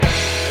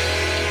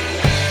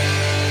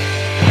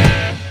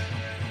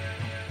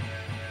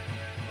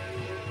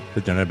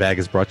The Donut Bag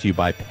is brought to you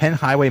by Penn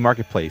Highway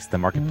Marketplace, the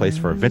marketplace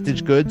for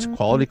vintage goods,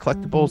 quality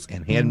collectibles,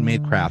 and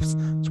handmade crafts.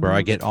 It's where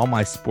I get all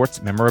my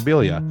sports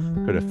memorabilia.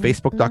 Go to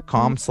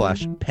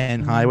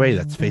facebook.com/Penn Highway.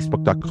 That's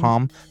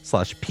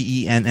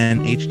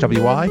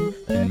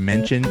facebook.com/PENNHWY and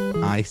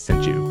mention I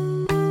sent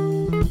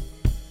you.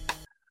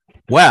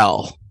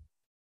 Well,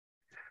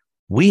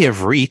 we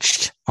have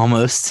reached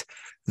almost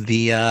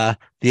the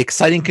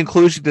exciting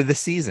conclusion to the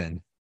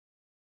season.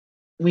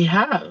 We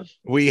have.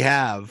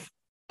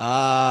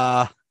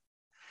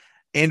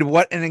 And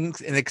what an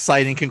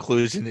exciting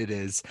conclusion it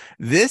is.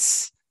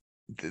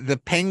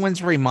 The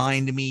Penguins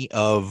remind me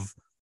of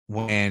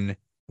when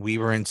we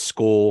were in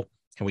school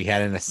and we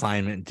had an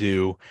assignment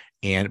due.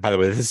 And by the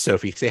way, this is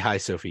Sophie. Say hi,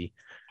 Sophie.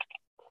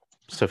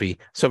 Sophie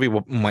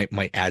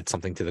might add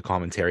something to the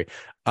commentary.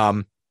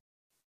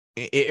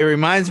 It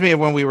reminds me of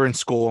when we were in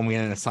school and we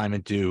had an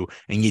assignment due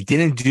and you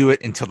didn't do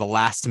it until the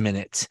last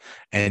minute.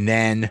 And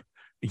then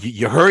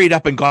you hurried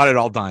up and got it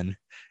all done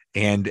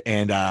and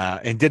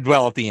did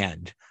well at the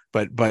end.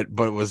 But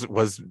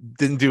was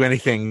didn't do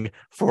anything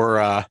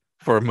for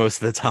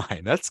most of the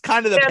time. That's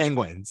kind of the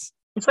Penguins.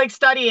 It's like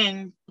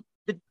studying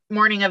the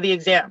morning of the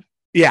exam.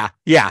 Yeah.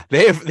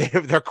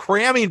 They're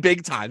cramming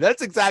big time.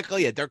 That's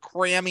exactly it. They're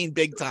cramming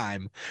big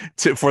time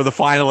for the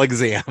final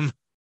exam.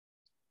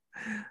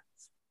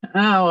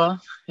 Oh well,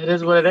 it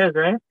is what it is,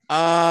 right?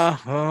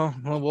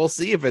 Well, we'll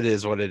see if it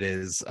is what it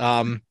is.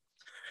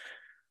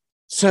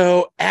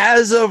 So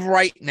as of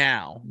right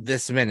now,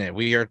 this minute,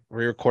 we're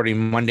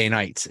recording Monday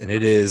night, and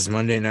it is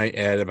Monday night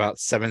at about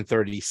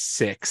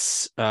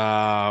 7:36.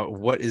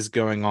 What is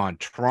going on?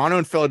 Toronto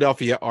and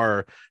Philadelphia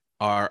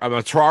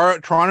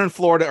Toronto and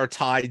Florida are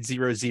tied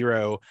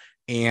 0-0,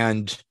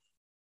 and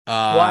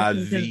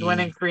Washington's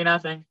winning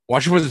 3-0.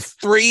 Washington was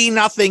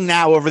 3-0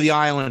 now over the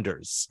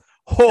Islanders.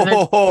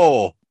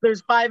 Ho.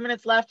 There's 5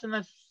 minutes left in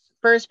the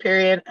first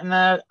period, and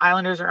the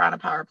Islanders are on a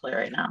power play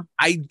right now.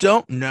 I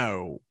don't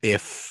know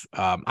if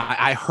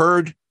I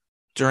heard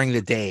during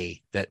the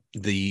day that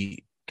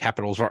the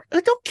Capitals were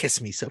don't kiss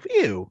me, Sophie.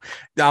 Ew.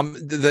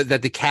 That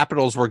the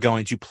Capitals were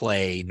going to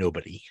play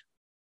nobody.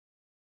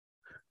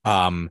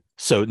 So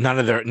none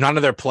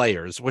of their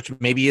players, which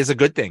maybe is a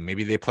good thing.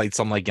 Maybe they played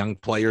some like young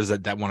players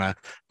that want to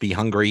be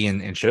hungry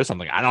and show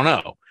something. I don't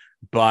know,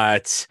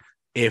 but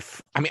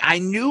I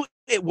knew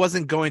it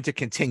wasn't going to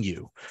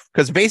continue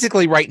because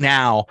basically right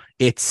now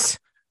it's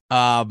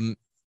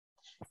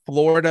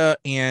Florida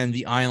and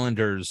the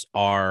Islanders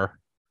are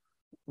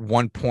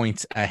 1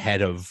 point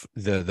ahead of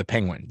the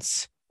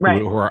Penguins,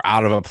 right, who are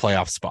out of a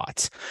playoff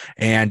spot.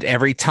 And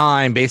every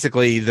time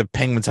basically the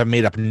Penguins have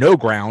made up no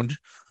ground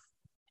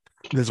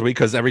this week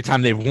because every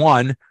time they've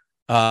won,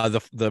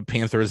 the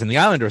Panthers and the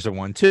Islanders have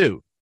won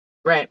too.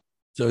 Right.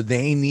 So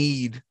they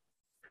need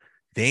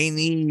the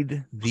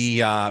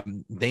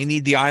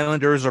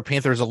Islanders or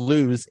Panthers to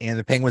lose, and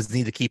the Penguins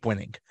need to keep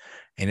winning.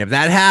 And if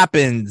that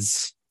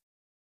happens,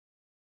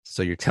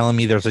 so you're telling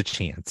me there's a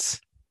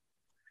chance.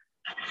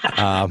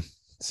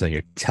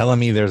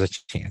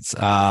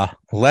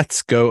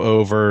 Let's go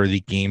over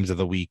the games of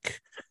the week.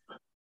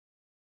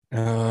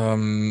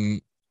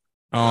 On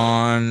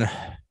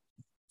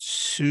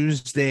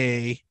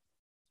Tuesday,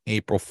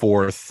 April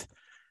 4th,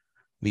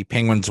 the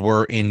Penguins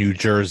were in New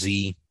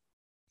Jersey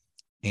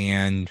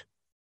and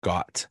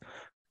got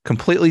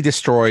completely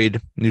destroyed.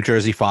 New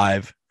Jersey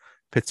 5,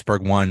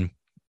 Pittsburgh 1.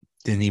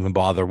 Didn't even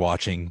bother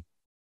watching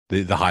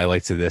the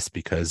highlights of this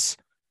because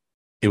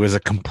it was a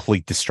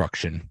complete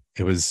destruction.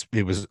 It was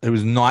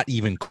not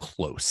even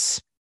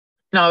close.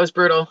 No, it was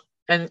brutal.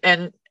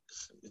 And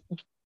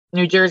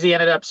New Jersey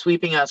ended up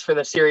sweeping us for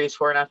the series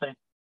 4-0.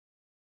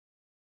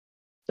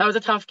 That was a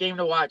tough game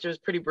to watch. It was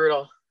pretty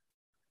brutal.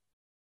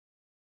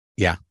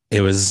 Yeah, it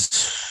was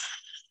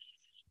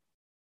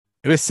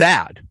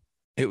sad.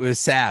 It was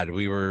sad.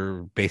 We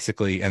were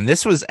basically, and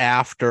this was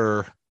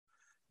after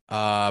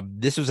a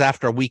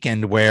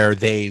weekend where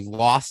they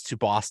lost to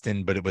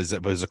Boston, but it was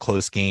a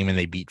close game and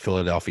they beat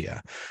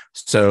Philadelphia.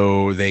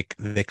 So they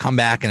come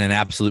back in an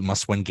absolute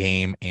must-win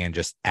game and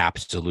just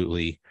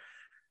absolutely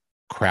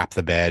crap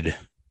the bed.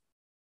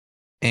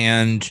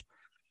 And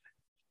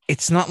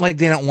it's not like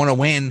they don't want to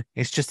win.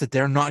 It's just that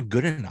they're not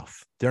good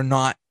enough.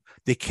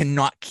 They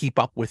can't keep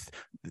up with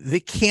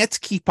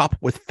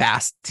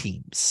fast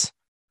teams.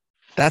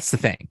 That's the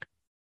thing.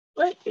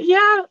 But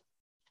yeah,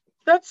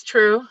 that's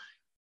true.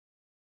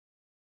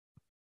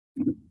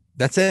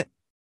 That's it.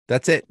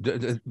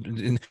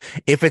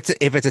 If it's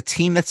a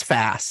team that's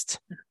fast,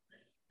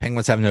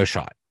 Penguins have no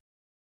shot.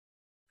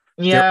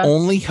 Yeah. Their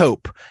only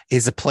hope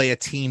is to play a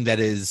team that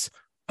is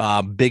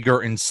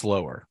bigger and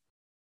slower,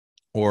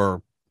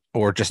 or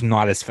just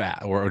not as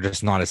fast, or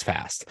just not as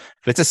fast.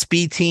 If it's a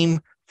speed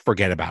team,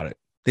 forget about it.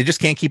 They just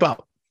can't keep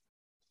up.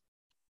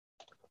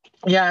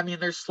 Yeah, I mean,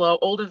 they're slow,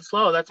 old and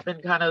slow. That's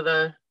been kind of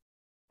the,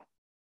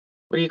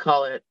 what do you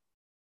call it?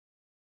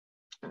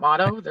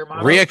 Motto? Their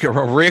motto?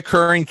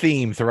 Reoccurring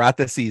theme throughout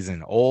the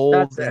season.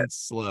 Old and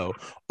slow.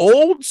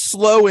 Old,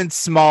 slow, and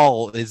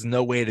small is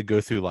no way to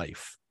go through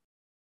life.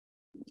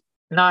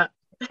 Not.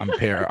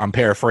 I'm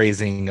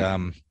paraphrasing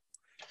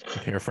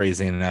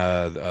Paraphrasing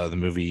the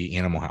movie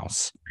Animal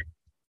House.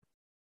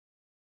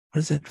 What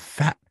is it?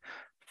 Fat,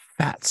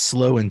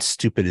 slow, and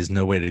stupid is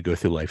no way to go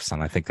through life,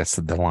 son. I think that's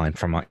the line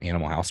from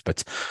Animal House.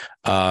 But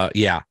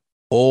yeah,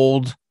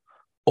 old,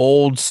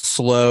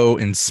 slow,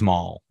 and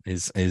small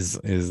is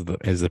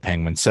the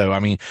Penguin. So I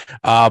mean,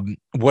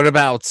 what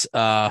about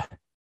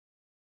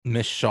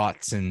missed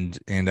shots and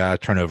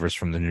turnovers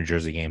from the New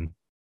Jersey game?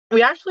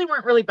 We actually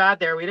weren't really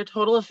bad there. We had a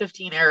total of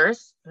 15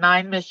 errors,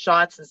 9 missed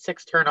shots, and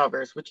 6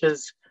 turnovers, which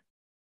is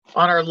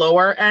on our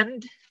lower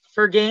end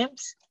for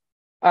games.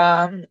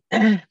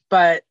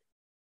 But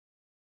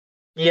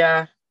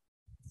yeah,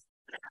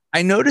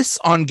 I notice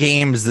on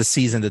games this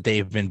season that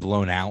they've been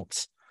blown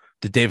out,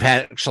 that they've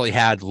actually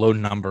had low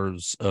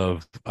numbers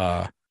of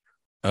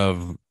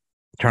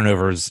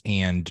turnovers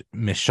and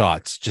missed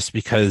shots, just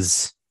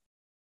because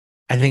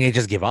I think they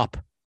just give up.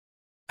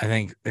 I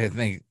think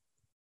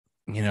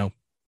you know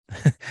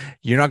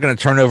you're not going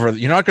to turn over.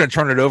 You're not going to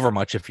turn it over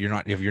much if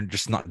you're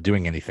just not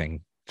doing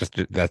anything. Just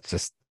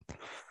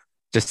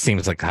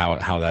seems like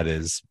how that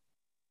is.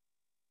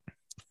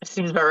 it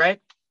seems about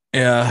right.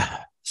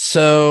 Yeah.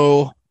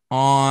 So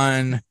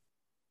I'm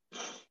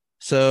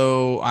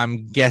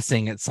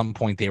guessing at some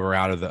point they were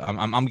out of the.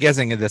 I'm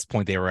guessing at this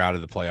point they were out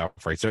of the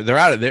playoff race. So they're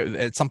out of there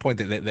at some point.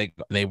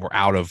 They were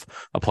out of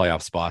a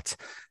playoff spot,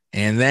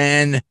 and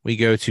then we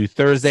go to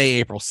Thursday,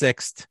 April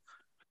 6th,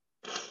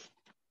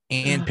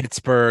 in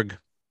Pittsburgh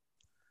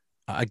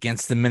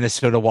against the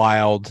Minnesota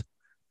Wild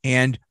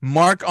and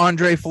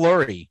Marc-Andre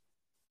Fleury.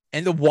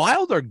 And the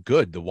Wild are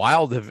good. The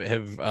Wild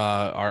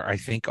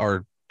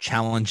are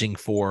challenging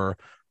for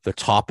the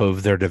top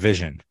of their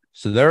division.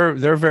 So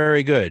they're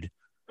very good.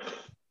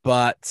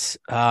 But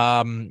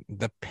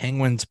the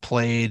Penguins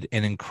played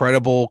an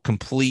incredible,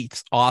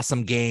 complete,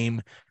 awesome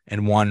game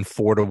and won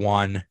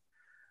 4-1.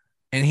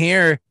 And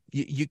here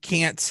you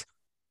can't.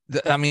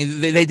 I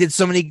mean, they did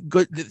so many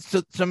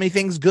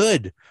things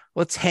good.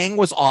 Letang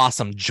was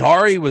awesome.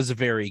 Jari was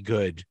very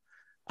good.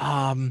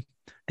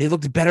 They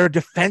looked better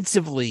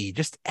defensively.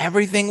 Just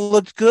everything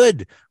looked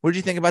good. What did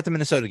you think about the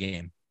Minnesota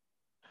game?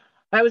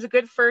 That was a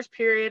good first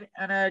period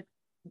and a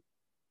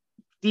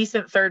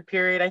decent third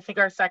period. I think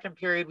our second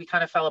period, we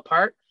kind of fell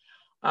apart.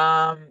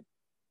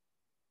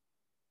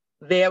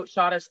 They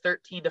outshot us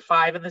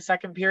 13-5 in the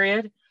second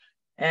period.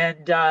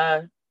 And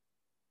I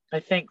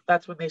think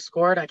that's when they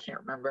scored. I can't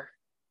remember.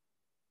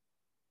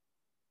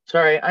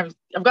 Sorry, I've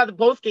got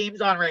both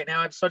games on right now.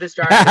 I'm so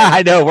distracted.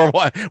 I know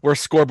we're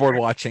scoreboard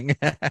watching.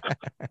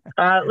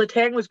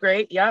 Letang was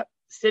great. Yep.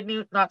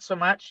 Sidney, not so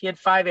much. He had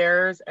 5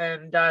 errors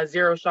and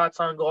 0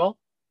 shots on goal.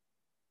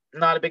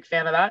 Not a big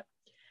fan of that.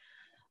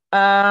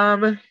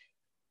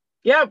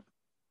 Yeah.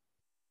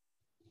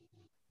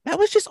 That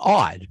was just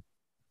odd.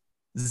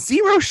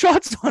 0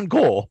 shots on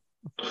goal.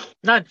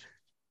 None.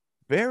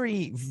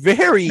 Very,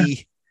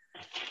 very,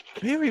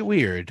 very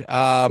weird.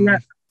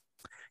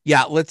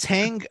 Yeah, let's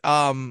hang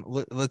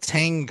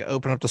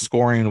open up the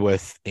scoring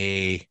with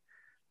a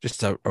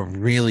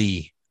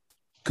really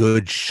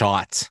good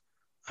shot.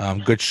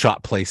 Good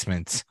shot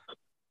placement.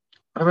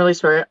 I'm really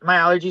sorry. My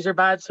allergies are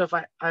bad, so if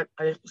I'm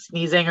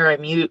sneezing or I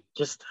mute,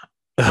 just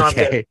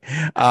okay.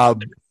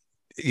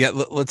 Yeah,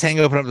 let's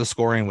open up the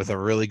scoring with a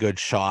really good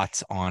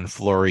shot on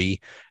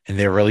Fleury, and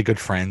they're really good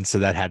friends, so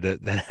that had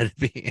to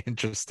be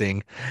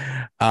interesting.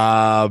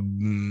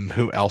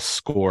 Who else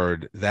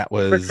scored? That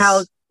was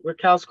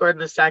Raquel scored in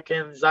the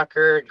second,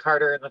 Zucker and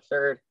Carter in the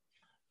third.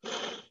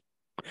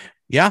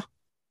 Yeah.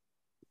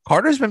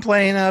 Carter's been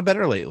playing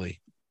better lately.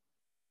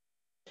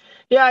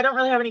 Yeah, I don't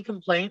really have any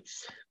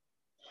complaints.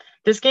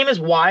 This game is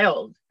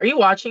wild. Are you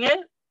watching it?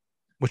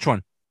 Which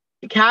one?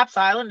 The Caps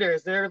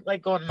Islanders. They're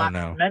like going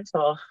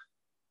mental.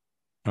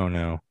 Oh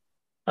no.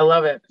 I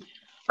love it.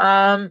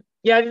 Yeah,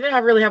 I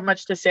didn't really have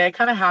much to say. I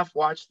kind of half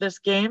watched this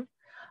game.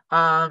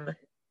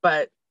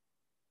 But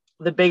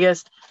the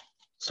biggest,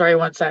 sorry,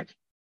 one sec.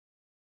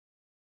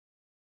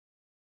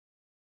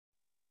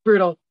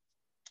 Brutal.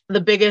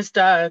 The biggest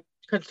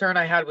concern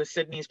I had was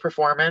Sidney's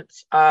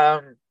performance.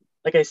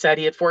 Like I said,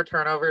 he had 4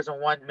 turnovers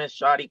and 1 missed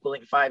shot,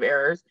 equaling 5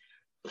 errors.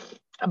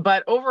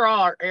 But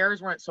overall, our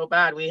errors weren't so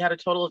bad. We had a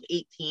total of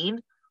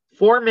 18,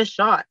 4 missed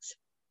shots.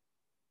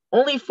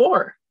 Only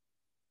 4.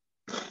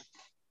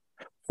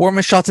 4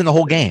 missed shots in the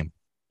whole game.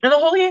 In the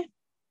whole game.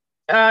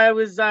 It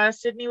was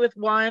Sidney with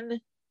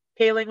 1,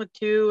 Paling with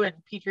 2, and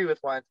Petrie with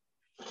 1.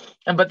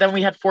 But then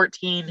we had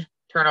 14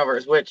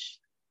 turnovers, which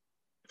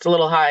it's a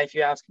little high if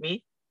you ask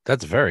me.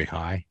 That's very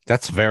high.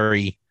 That's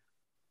very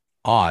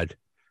odd.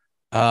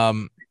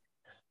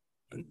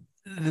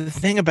 The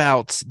thing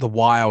about the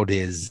Wild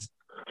is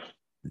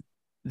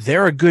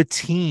they're a good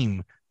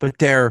team, but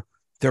they're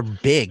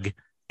big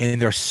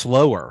and they're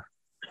slower.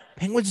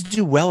 Penguins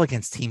do well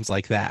against teams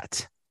like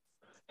that.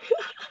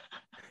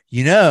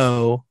 You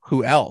know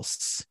who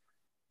else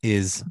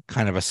is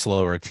kind of a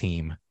slower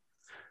team?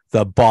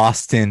 The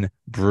Boston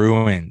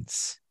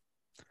Bruins.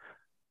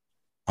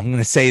 I'm going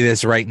to say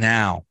this right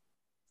now.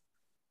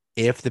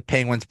 If the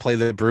Penguins play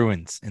the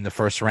Bruins in the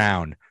first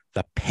round,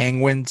 the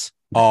Penguins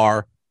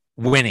are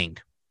winning.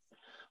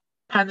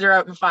 Pens are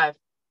out in 5.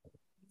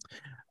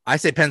 I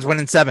say Pens win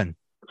in 7.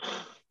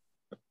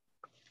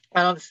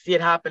 I don't see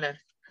it happening.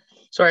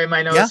 Sorry,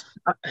 my nose.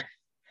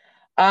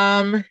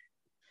 Yeah,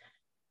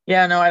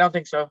 no, I don't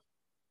think so.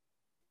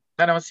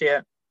 I don't see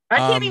it. I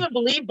can't even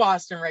believe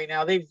Boston right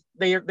now.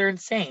 They're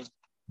insane.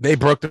 They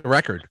broke the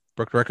record.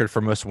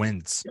 For most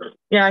wins.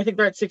 Yeah, I think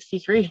they're at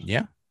 63.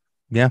 Yeah.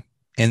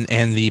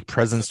 And the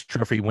President's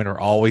Trophy winner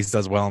always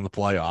does well in the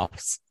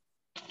playoffs.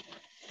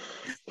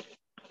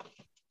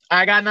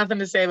 I got nothing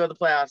to say about the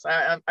playoffs.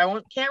 I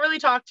can't really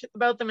talk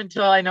about them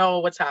until I know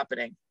what's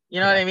happening.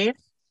 You know what I mean?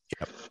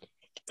 Yep.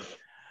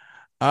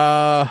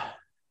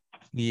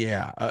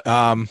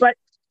 But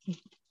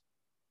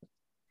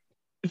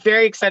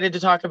very excited to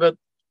talk about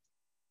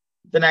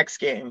the next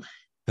game.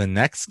 The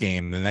next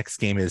game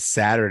is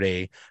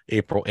Saturday,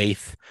 April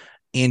 8th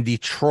in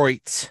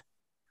Detroit.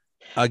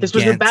 This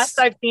was the best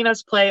I've seen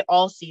us play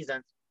all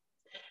season.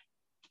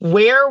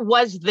 Where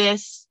was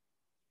this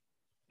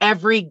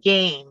every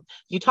game?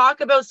 You talk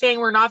about saying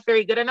we're not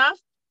very good enough.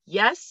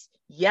 Yes,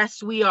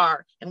 we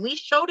are. And we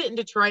showed it in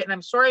Detroit. And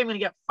I'm sorry, I'm going to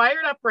get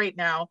fired up right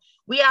now.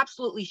 We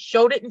absolutely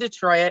showed it in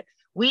Detroit.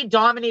 We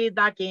dominated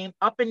that game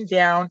up and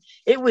down.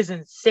 It was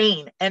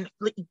insane. And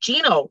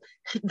Gino,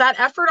 that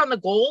effort on the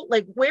goal,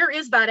 like, where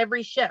is that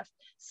every shift?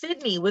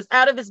 Sidney was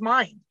out of his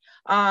mind.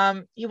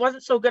 He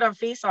wasn't so good on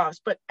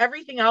faceoffs, but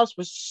everything else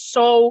was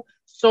so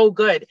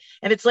good.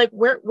 And it's like,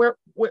 where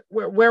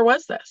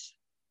was this?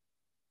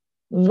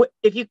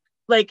 If you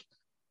like,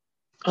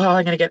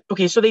 I'm gonna get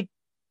okay. So they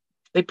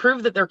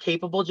proved that they're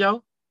capable,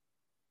 Joe,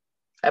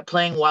 at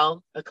playing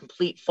well, a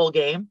complete full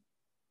game.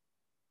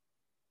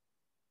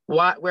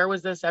 Where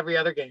was this every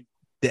other game?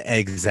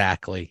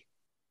 Exactly.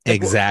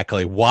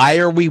 Why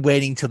are we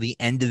waiting till the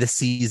end of the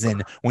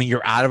season when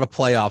you're out of a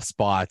playoff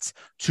spot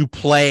to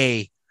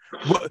play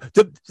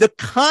the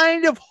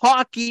kind of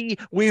hockey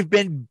we've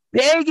been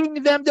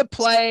begging them to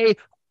play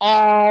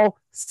all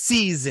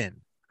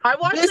season? I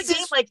watched the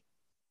game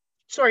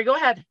sorry, go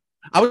ahead.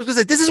 I was going to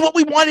say, this is what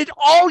we wanted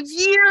all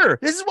year.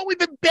 This is what we've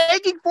been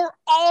begging for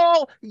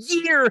all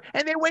year.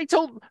 And they wait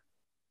till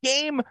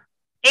game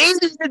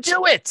 8 to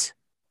do it.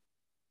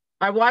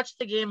 I watched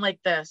the game like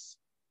this.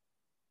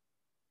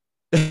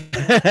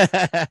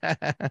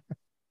 The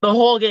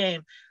whole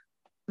game.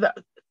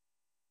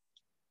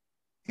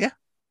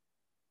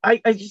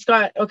 I just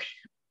got, okay,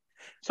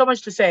 so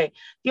much to say.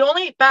 The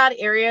only bad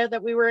area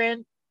that we were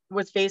in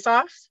was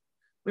faceoffs.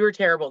 We were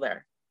terrible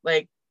there.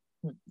 Like,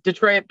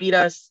 Detroit beat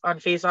us on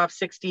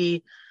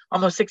faceoff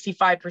almost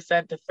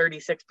 65% to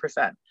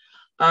 36%.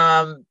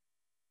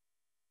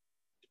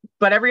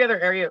 But every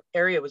other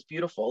area was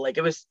beautiful. Like,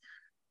 it was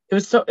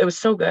so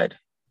good.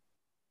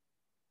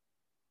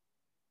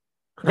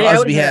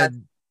 Crosby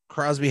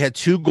had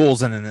 2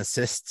 goals and an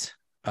assist.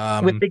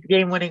 With the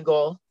game-winning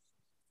goal.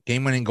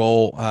 And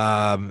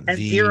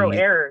 0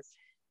 errors.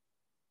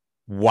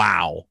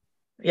 Wow.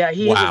 Yeah,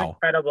 he was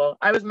incredible.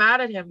 I was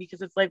mad at him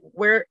because it's like,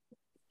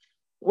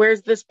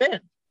 where's this been?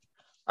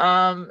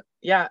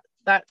 Yeah,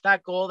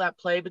 that goal, that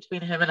play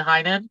between him and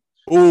Heinen.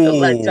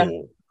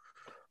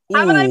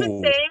 Haven't I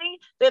been saying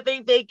that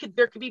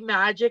there could be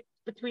magic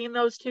between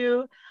those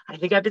two? I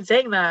think I've been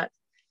saying that.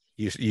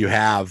 You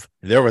have.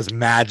 There was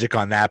magic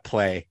on that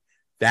play.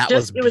 That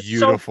was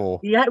beautiful.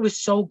 It was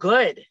so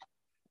good.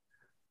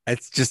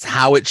 It's just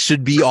how it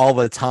should be all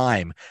the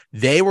time.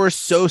 They were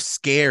so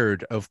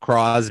scared of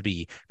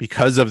Crosby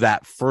because of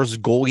that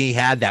first goal he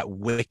had, that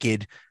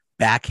wicked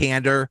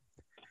backhander.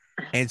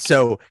 And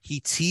so he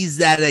teased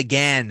that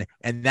again,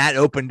 and that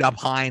opened up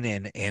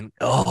Heinen. And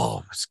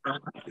it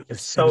was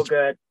so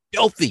good.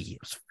 Filthy.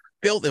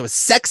 It was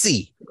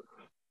sexy.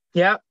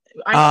 Yeah.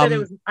 I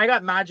said I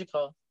got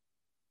magical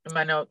in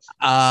my notes.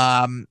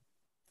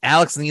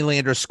 Alex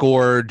Nylander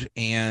scored,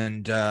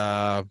 and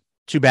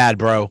too bad,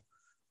 bro.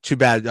 Too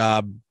bad.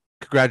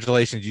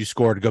 Congratulations, you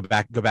scored. Go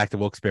back to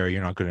Wilkes-Barre.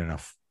 You're not good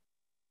enough.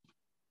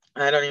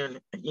 I don't even,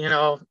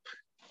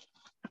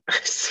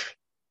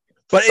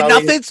 But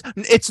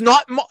it's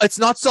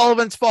not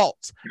Sullivan's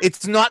fault.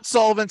 It's not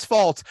Sullivan's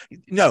fault.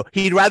 No,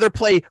 he'd rather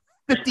play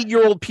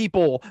 50-year-old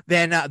people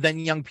than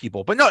young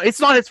people. But no,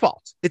 it's not his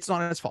fault. It's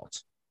not his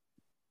fault.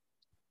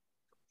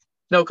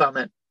 No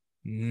comment.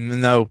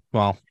 No,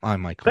 well, I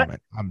might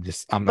comment. I'm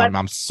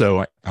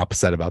so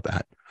upset about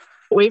that.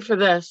 Wait for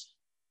this.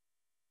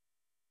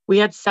 We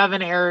had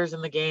 7 errors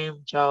in the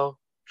game, Joe.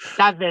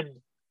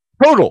 7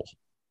 total.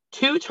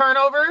 2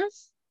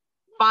 turnovers,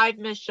 5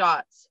 missed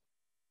shots.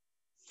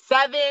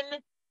 7.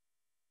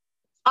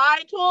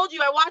 I told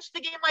you, I watched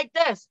the game like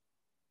this.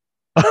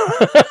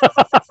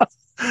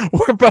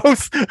 We're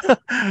both.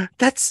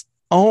 That's,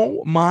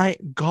 oh my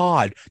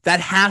God.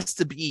 That has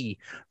to be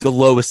the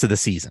lowest of the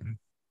season.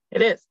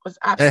 It is.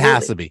 Absolutely. It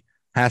has to be.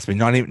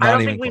 Not even. I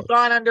don't think we've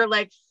gone under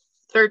like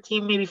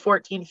 13, maybe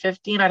 14,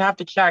 15. I'd have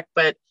to check,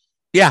 but.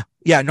 Yeah,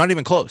 not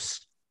even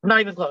close.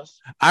 Not even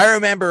close. I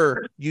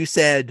remember you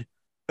said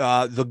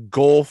the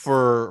goal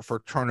for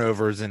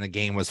turnovers in a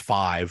game was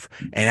 5,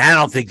 and I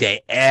don't think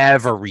they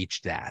ever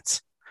reached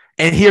that.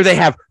 And here they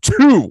have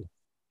 2.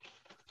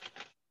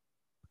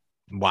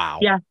 Wow.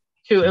 Yeah,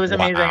 too. It was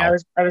amazing. Wow.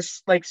 I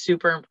was like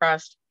super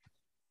impressed.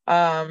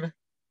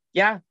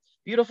 Yeah,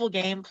 beautiful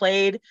game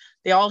played.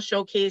 They all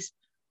showcased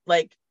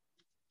like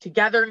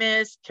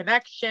togetherness,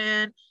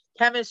 connection,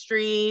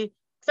 chemistry,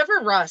 except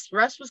for Russ.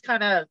 Russ was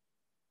kind of,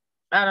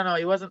 I don't know,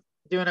 he wasn't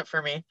doing it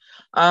for me.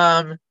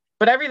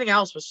 But everything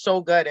else was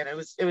so good, and it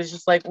was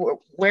just like,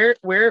 where's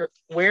Where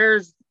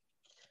was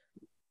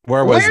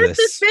where's this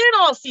this? been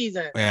all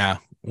season? Yeah.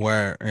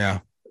 Where? Yeah.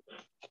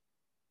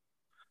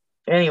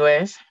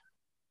 Anyways,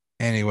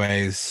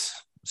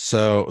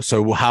 So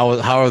how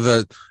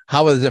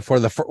is it for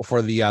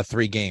the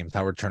 3 games?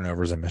 How were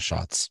turnovers and missed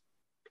shots?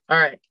 all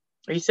right.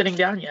 Are you sitting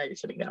down? Yeah, you're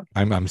sitting down.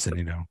 I'm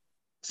sitting down.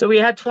 So we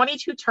had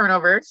 22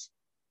 turnovers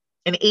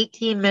and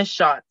 18 missed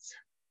shots.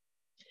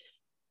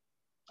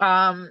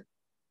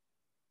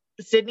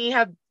 Sydney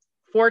had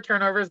 4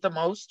 turnovers the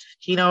most.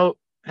 Gino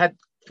had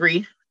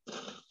 3.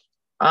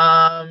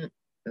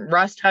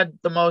 Rust had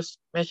the most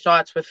missed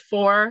shots with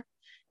 4.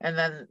 And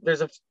then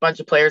there's a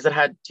bunch of players that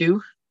had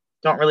 2.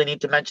 Don't really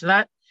need to mention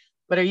that.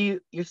 But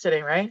you're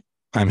sitting, right?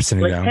 I'm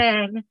sitting down.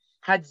 Latang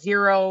had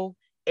 0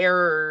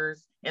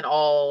 errors in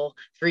all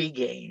 3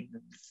 games.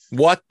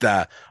 What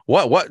right,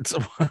 What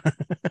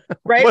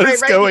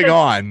is going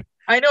on?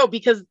 I know,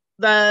 because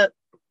the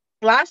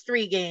last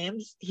 3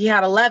 games he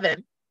had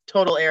 11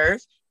 total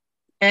errors,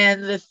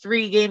 and the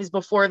 3 games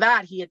before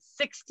that he had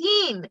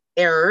 16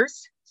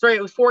 errors. Sorry,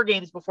 it was 4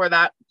 games before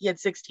that he had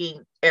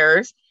 16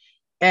 errors,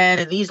 and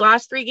in these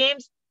last 3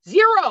 games,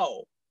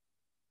 0.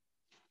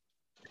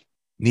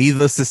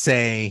 Needless to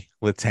say,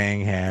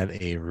 Latang had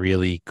a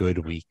really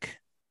good week.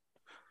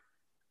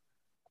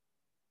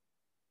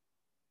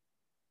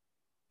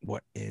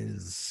 But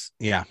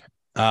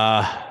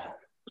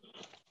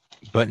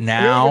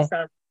now,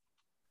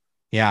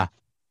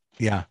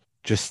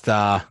 just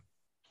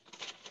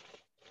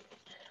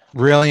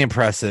really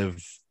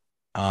impressive.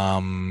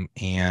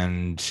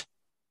 And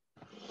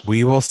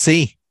we will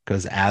see,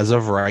 because as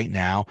of right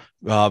now,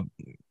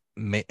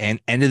 and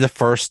end of the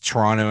first,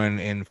 Toronto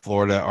and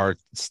Florida are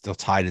still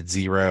tied at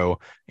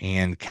 0,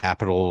 and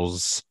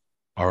Capitals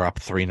are up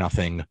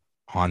 3-0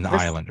 on the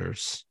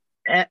Islanders.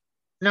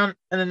 No, and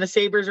then the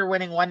Sabres are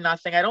winning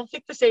 1-0. I don't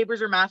think the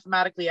Sabres are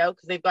mathematically out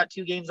because they've got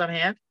 2 games on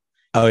hand.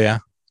 Oh yeah.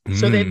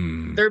 So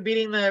they're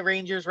beating the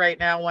Rangers right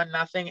now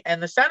 1-0.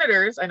 And the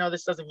Senators, I know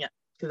this doesn't yet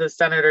because the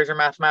Senators are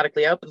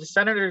mathematically out, but the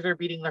Senators are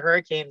beating the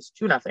Hurricanes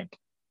 2-0.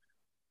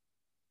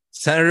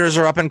 Senators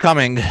are up and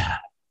coming.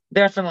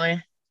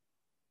 Definitely.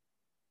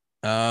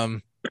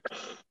 So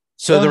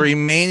the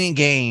remaining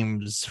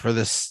games for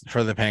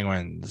the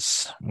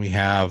Penguins, we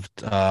have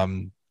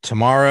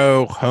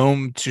tomorrow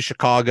home to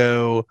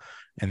Chicago,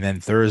 and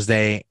then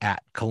Thursday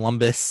at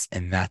Columbus,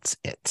 and that's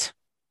it.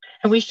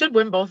 And we should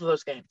win both of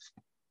those games.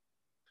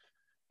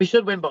 We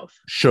should win both.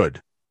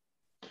 Should.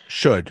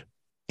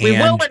 We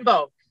will win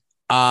both.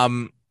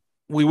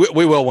 We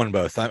will win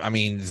both. I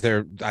mean,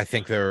 I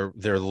think they're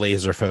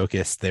laser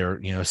focused.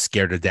 They're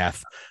scared to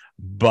death.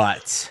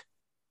 But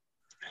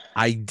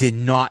I did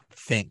not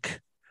think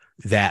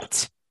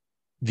that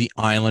the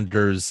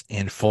Islanders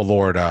in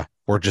Florida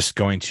were just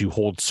going to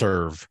hold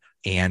serve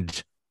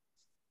and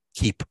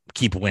keep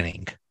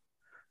winning.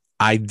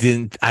 I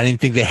didn't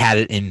think they had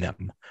it in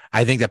them.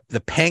 I think that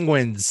the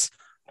Penguins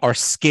are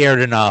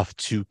scared enough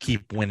to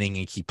keep winning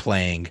and keep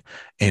playing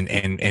and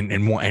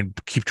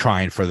keep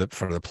trying for the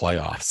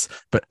playoffs.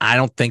 But I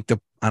don't think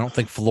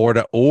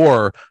Florida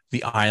or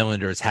the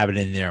Islanders have it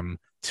in them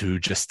to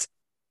just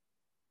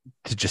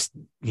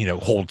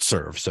hold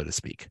serve, so to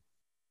speak.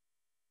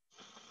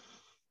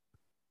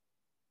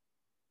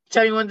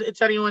 It's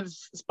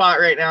anyone's spot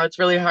right now. It's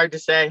really hard to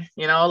say.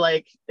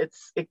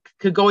 It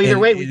could go either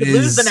way. We could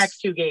lose the next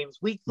 2 games.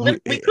 We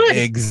could.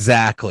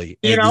 Exactly.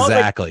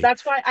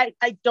 That's why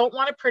I don't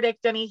want to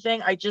predict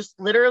anything. I just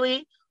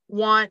literally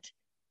want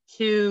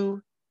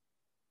to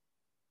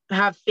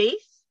have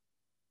faith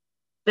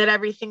that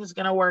everything's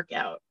going to work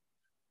out.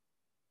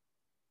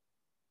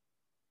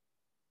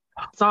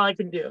 That's all I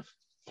can do.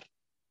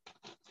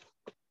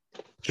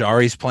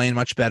 Jari's playing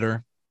much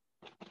better.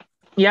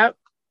 Yep.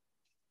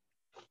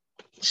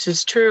 This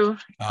is true.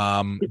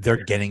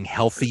 They're getting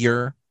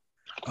healthier.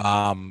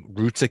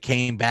 Rutsa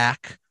came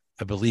back.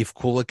 I believe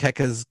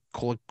Kulikov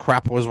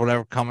was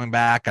whatever coming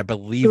back. I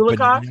believe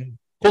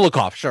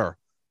Kulikov, sure,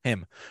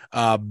 him.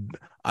 I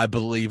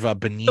believe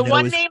Benino. The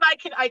one name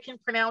I can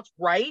pronounce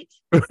right.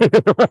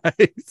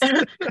 Right.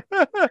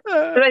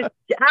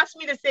 Ask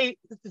me to say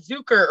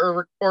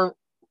Zucker or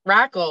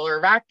Rackle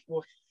or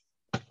Rackle.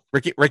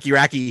 Ricky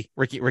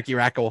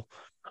Rackle.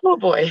 Oh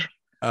boy.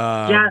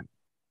 Yeah.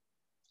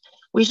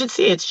 We should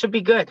see. It should be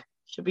good.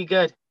 It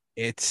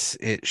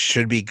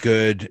should be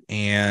good.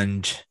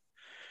 And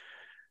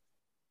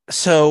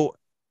so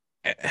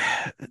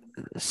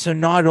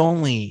not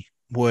only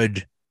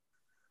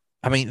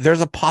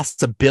there's a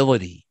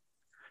possibility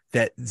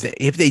that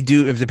if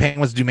the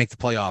Penguins do make the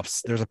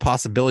playoffs, there's a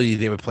possibility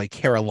they would play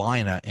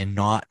Carolina and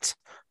not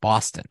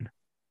Boston.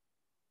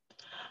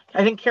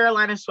 I think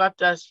Carolina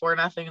swept us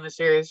 4-0 in the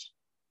series.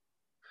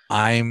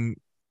 I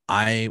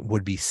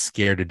would be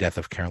scared to death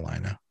of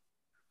Carolina.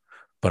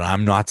 but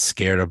I'm not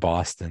scared of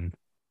Boston.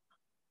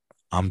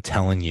 I'm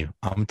telling you,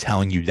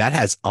 that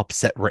has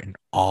upset written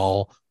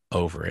all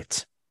over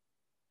it.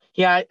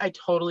 Yeah, I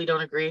totally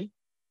don't agree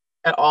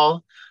at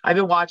all. I've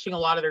been watching a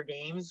lot of their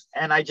games,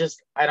 and I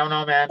don't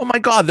know, man. Oh my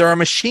God, they're a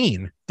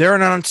machine. They're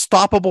an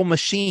unstoppable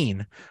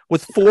machine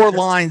with 4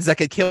 lines that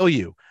could kill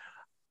you.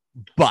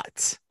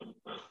 But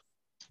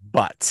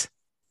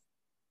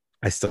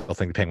I still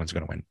think the Penguins are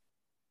going to win.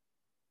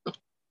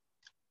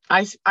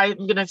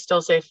 I'm gonna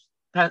still say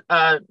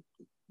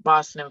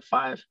Boston in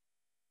 5.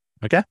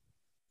 Okay,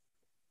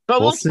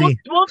 But we'll see.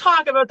 we'll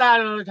talk about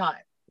that another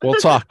time. We'll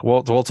talk.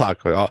 We'll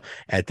talk.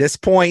 At this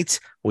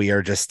point, we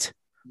are just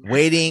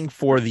waiting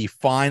for the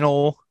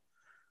final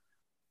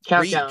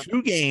Countdown.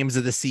 2 games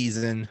of the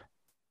season.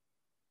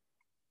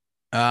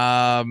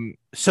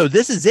 So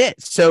this is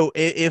it. So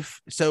the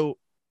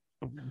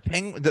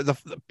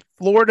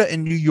Florida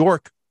and New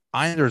York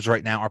Islanders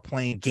right now are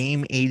playing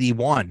game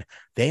 81.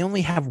 They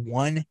only have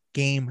 1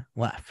 game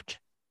left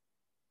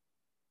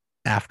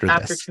after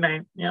this.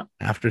 Tonight. Yeah.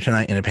 After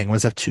tonight, and the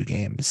Penguins have 2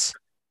 games.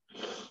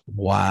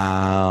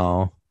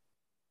 Wow.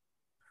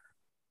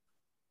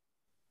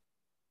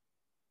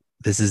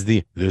 This is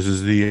the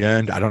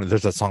end. I don't know.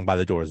 There's a song by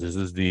the Doors. This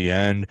is the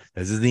end.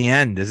 This is the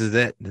end. This is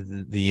it.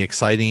 The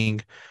exciting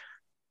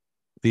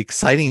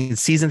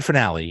season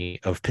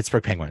finale of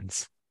Pittsburgh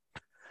Penguins.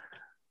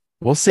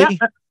 We'll see.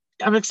 Yeah,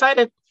 I'm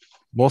excited.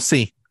 We'll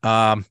see.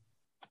 Not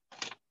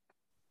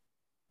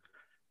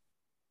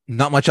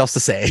much else to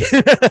say.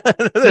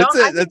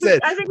 That's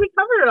it. I think we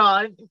covered it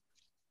all.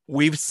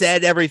 We've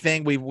said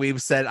everything.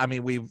 We've said. I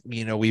mean, we've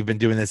been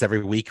doing this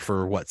every week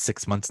for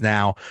 6 months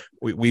now.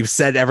 We've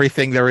said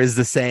everything there is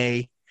to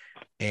say,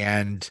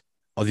 and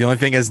the only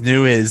thing that's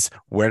new is,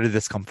 where did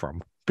this come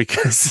from?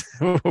 Because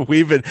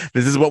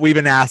this is what we've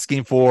been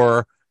asking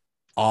for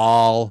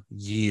all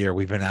year.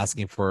 We've been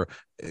asking for,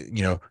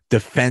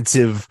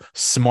 defensive,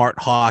 smart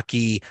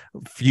hockey,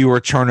 fewer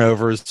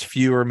turnovers,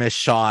 fewer missed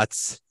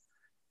shots.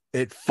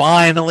 It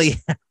finally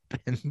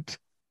happened.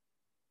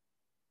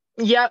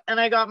 Yep, and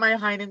I got my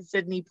Heinen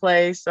Sydney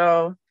play,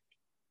 so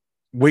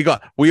we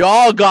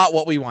all got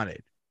what we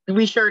wanted.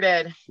 We sure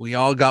did. We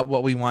all got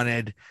what we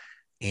wanted,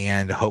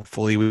 and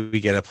hopefully we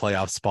get a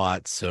playoff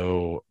spot.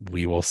 So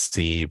we will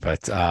see.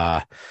 But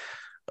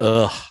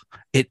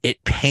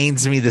it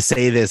pains me to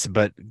say this,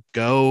 but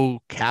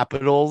go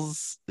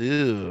Capitals.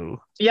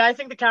 Ew. Yeah, I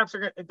think the Caps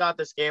got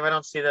this game. I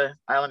don't see the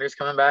Islanders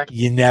coming back.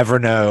 You never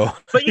know.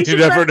 But you should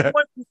never know.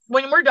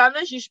 When we're done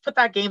this, you should put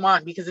that game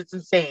on, because it's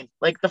insane.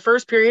 Like, the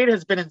first period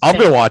has been insane. I'm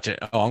gonna watch it.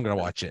 I'm gonna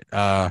watch it.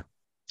 Yeah,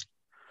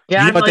 you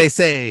know what they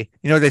say?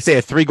 You know what they say?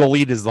 A 3-goal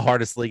lead is the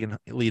hardest lead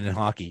in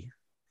hockey.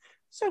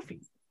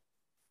 Sophie,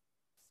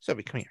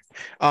 come here.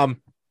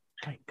 Come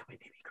here,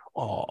 baby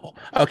girl.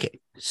 Oh, okay.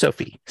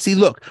 Sophie,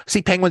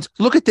 see Penguins.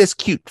 Look at this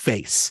cute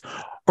face.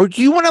 Or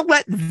do you want to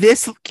let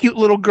this cute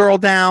little girl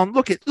down?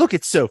 Look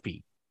at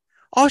Sophie.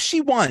 All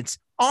she wants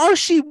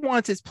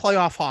is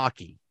playoff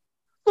hockey.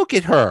 Look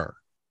at her.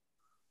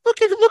 Look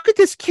at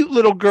this cute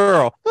little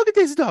girl. Look at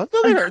this dog.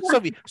 Look at her.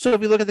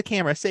 Sophie, look at the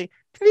camera. Say,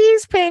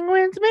 please,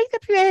 Penguins, make the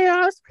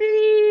playoffs,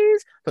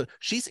 please. But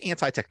she's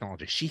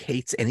anti-technology. She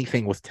hates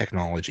anything with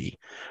technology.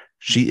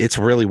 It's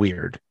really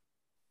weird.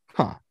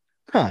 Huh.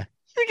 You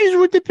just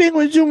want the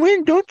Penguins to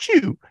win, don't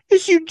you?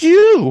 Yes, you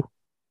do.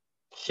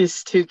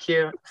 She's too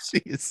cute. She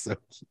is so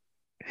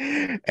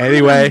cute.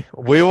 Anyway,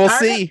 we will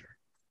see.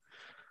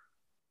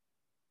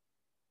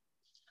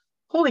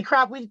 Holy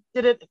crap, we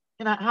did it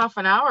in a half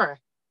an hour.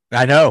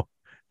 I know,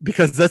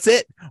 because that's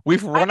it.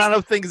 We've run out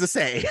of things to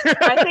say.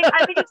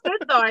 I think it's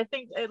good, though. I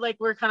think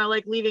we're kind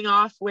of leaving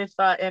off with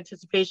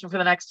anticipation for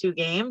the next 2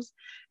 games,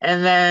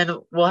 and then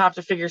we'll have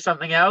to figure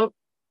something out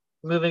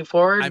moving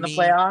forward in the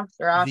playoffs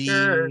or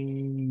after.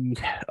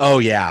 Oh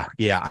yeah.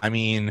 I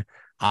mean,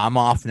 I'm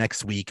off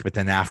next week, but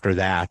then after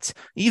that,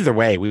 either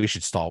way, we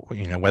should still,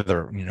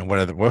 whether they're in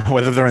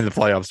the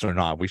playoffs or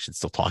not, we should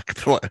still talk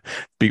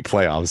beat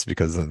playoffs,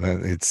 because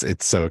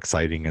it's so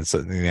exciting, and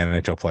so the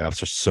NHL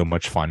playoffs are so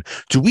much fun.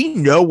 Do we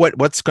know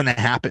what's going to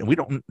happen? We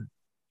don't.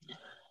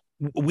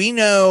 We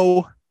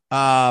know.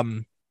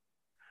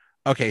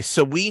 Okay,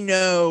 so we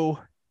know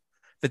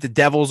that the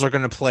Devils are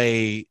going to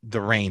play the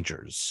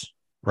Rangers,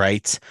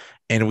 right?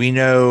 And we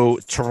know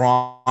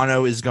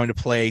Toronto is going to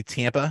play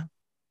Tampa.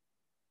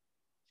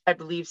 I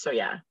believe so,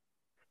 yeah.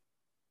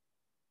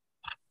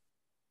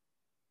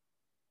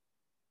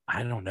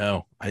 I don't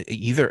know. I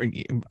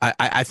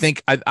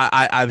think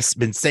I've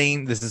been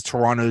saying this is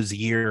Toronto's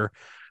year.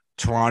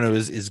 Toronto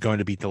is going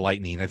to beat the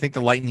Lightning. I think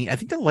the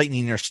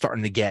Lightning are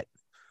starting to get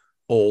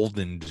old,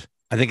 and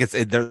I think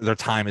their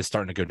time is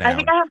starting to go down. I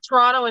think I have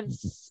Toronto in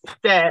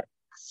 6.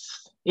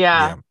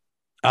 Yeah.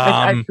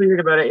 I tweeted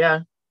about it. Yeah.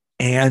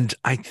 And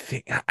I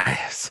think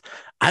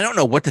I don't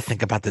know what to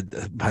think about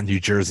about New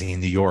Jersey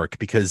and New York,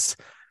 because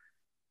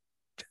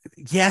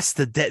yes,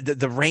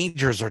 the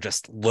Rangers are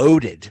just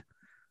loaded,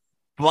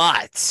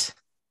 but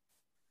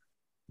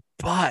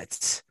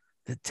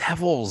the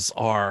Devils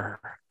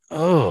are,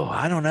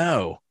 I don't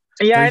know.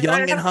 Yeah, they're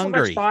young and hungry. I haven't put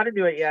much thought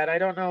into it yet. I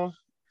don't know.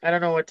 I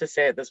don't know what to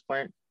say at this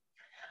point.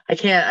 I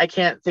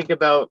can't think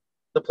about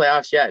the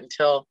playoffs yet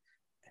until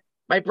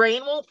my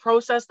brain won't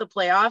process the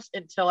playoffs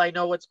until I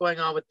know what's going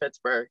on with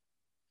Pittsburgh.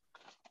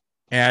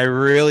 And I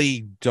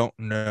really don't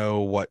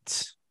know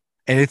what,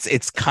 and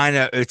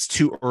it's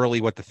too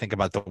early what to think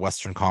about the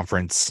Western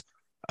Conference.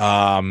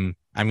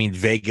 I mean,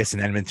 Vegas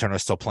and Edmonton are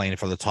still playing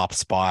for the top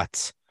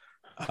spots.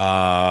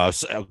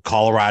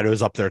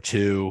 Colorado's up there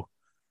too.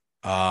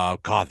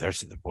 God,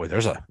 there's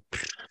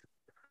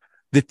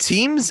the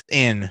teams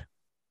in.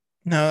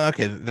 No,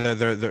 okay,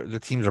 the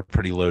teams are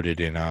pretty loaded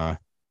in.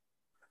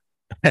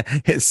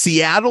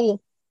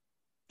 Seattle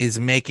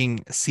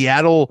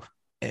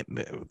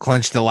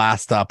clinched the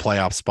last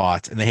playoff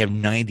spots, and they have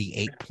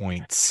 98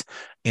 points.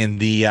 In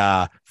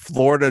the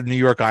Florida, New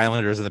York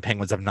Islanders, and the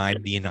Penguins have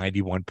 90 and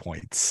 91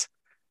 points.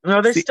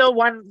 No, there's still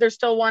one. There's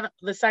still one.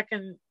 The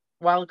second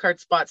wild card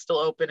spot still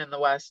open in the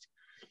West.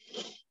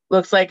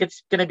 Looks like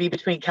it's going to be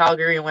between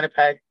Calgary and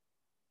Winnipeg.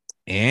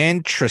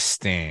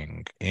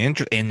 Interesting.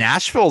 And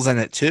Nashville's in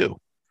it too.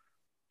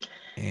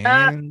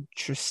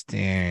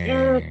 Interesting.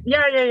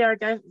 Yeah.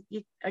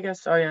 I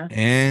guess so. Yeah.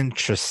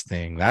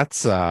 Interesting.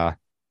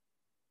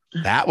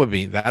 That'll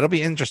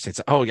be interesting.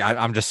 So,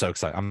 I'm just so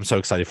excited. I'm so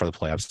excited for the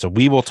playoffs. So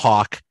we will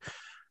talk,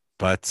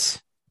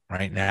 but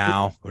right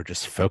now we're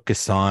just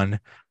focused on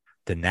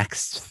the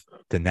next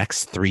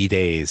 3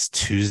 days: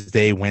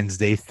 Tuesday,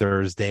 Wednesday,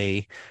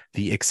 Thursday.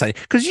 The exciting,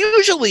 because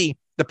usually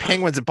the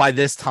Penguins by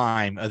this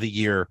time of the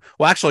year,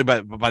 well, actually,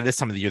 by this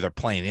time of the year, they're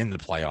playing in the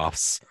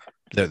playoffs.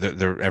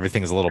 They're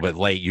everything's a little bit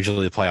late.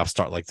 Usually the playoffs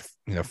start like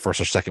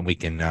first or second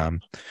week in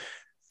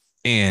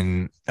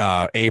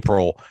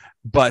April.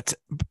 But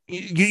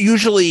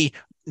usually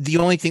the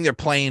only thing they're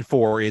playing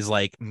for is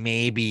like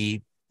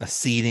maybe a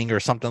seeding or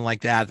something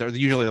like that. They're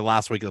usually the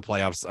last week of the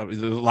playoffs,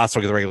 the last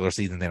week of the regular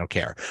season. They don't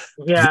care.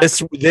 Yeah.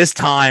 This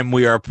time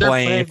we are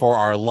playing for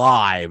our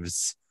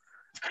lives.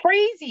 It's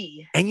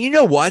crazy. And you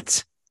know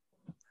what?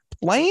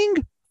 Playing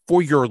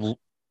for your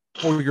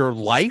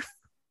life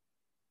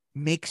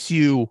makes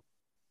you.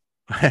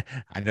 I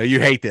know you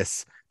hate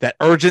this. That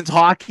urgent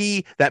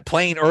hockey, that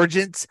playing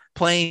urgent,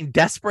 playing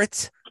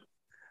desperate.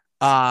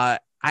 I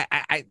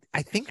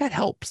think that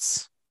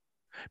helps,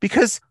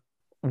 because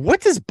what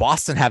does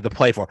Boston have to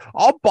play for?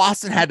 All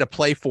Boston had to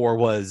play for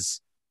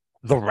was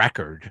the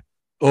record.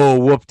 Oh,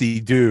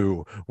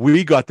 whoop-de-doo.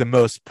 We got the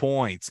most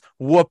points.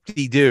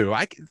 Whoop-de-doo.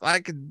 I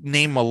could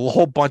name a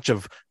whole bunch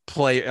of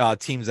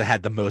teams that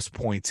had the most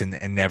points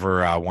and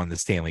never won the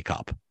Stanley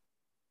Cup.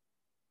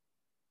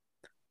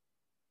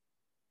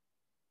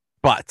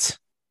 But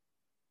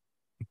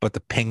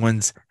the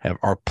Penguins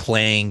are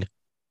playing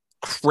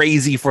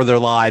crazy for their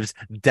lives,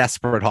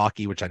 desperate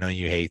hockey, which I know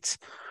you hate.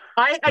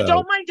 I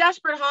don't mind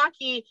desperate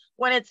hockey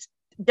when it's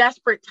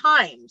desperate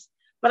times,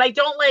 but I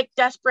don't like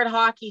desperate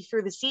hockey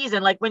through the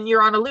season. Like when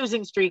you're on a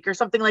losing streak or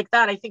something like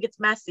that, I think it's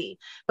messy.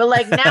 But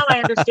like now I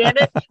understand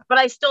it, but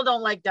I still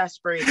don't like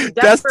desperation.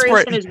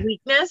 Desperation is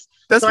weakness.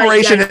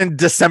 Desperation in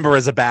December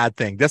is a bad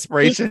thing.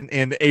 Desperation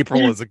in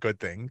April is a good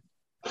thing.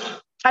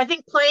 I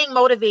think playing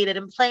motivated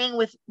and playing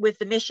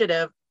with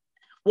initiative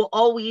will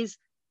always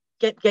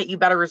get you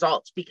better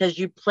results, because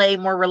you play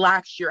more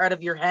relaxed, you're out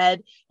of your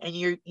head, and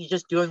you're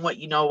just doing what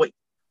you know what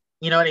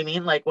I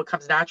mean, like what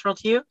comes natural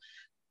to you.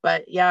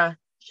 But yeah,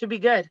 should be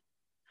good.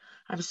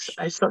 I'm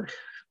so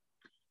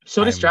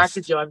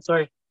distracted, Joe. I'm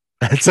sorry.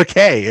 It's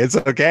okay.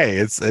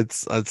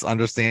 It's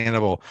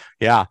understandable.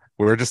 Yeah,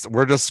 we're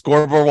just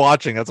scoreboard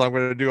watching. That's all I'm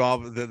going to do. All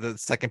the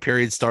second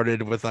period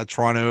started with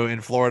Toronto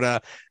in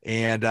Florida,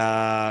 and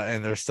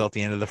they're still at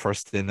the end of the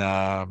first in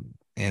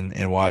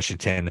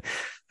Washington.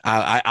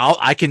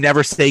 I can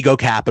never say go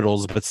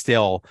Capitals, but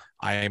still,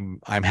 I'm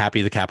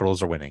happy the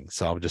Capitals are winning.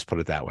 So I'll just put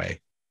it that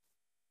way.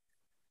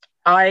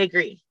 I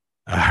agree.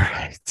 All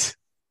right,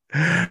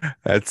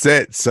 that's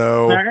it.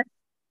 So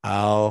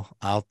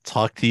I'll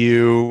talk to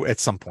you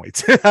at some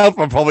point.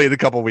 Probably in a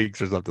couple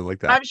weeks or something like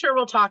that. I'm sure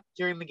we'll talk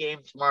during the game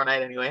tomorrow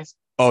night, anyways.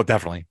 Oh,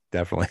 definitely.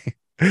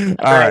 All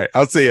right,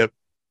 I'll see you.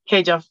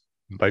 Okay, Joe.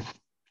 Bye.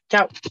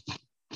 Ciao.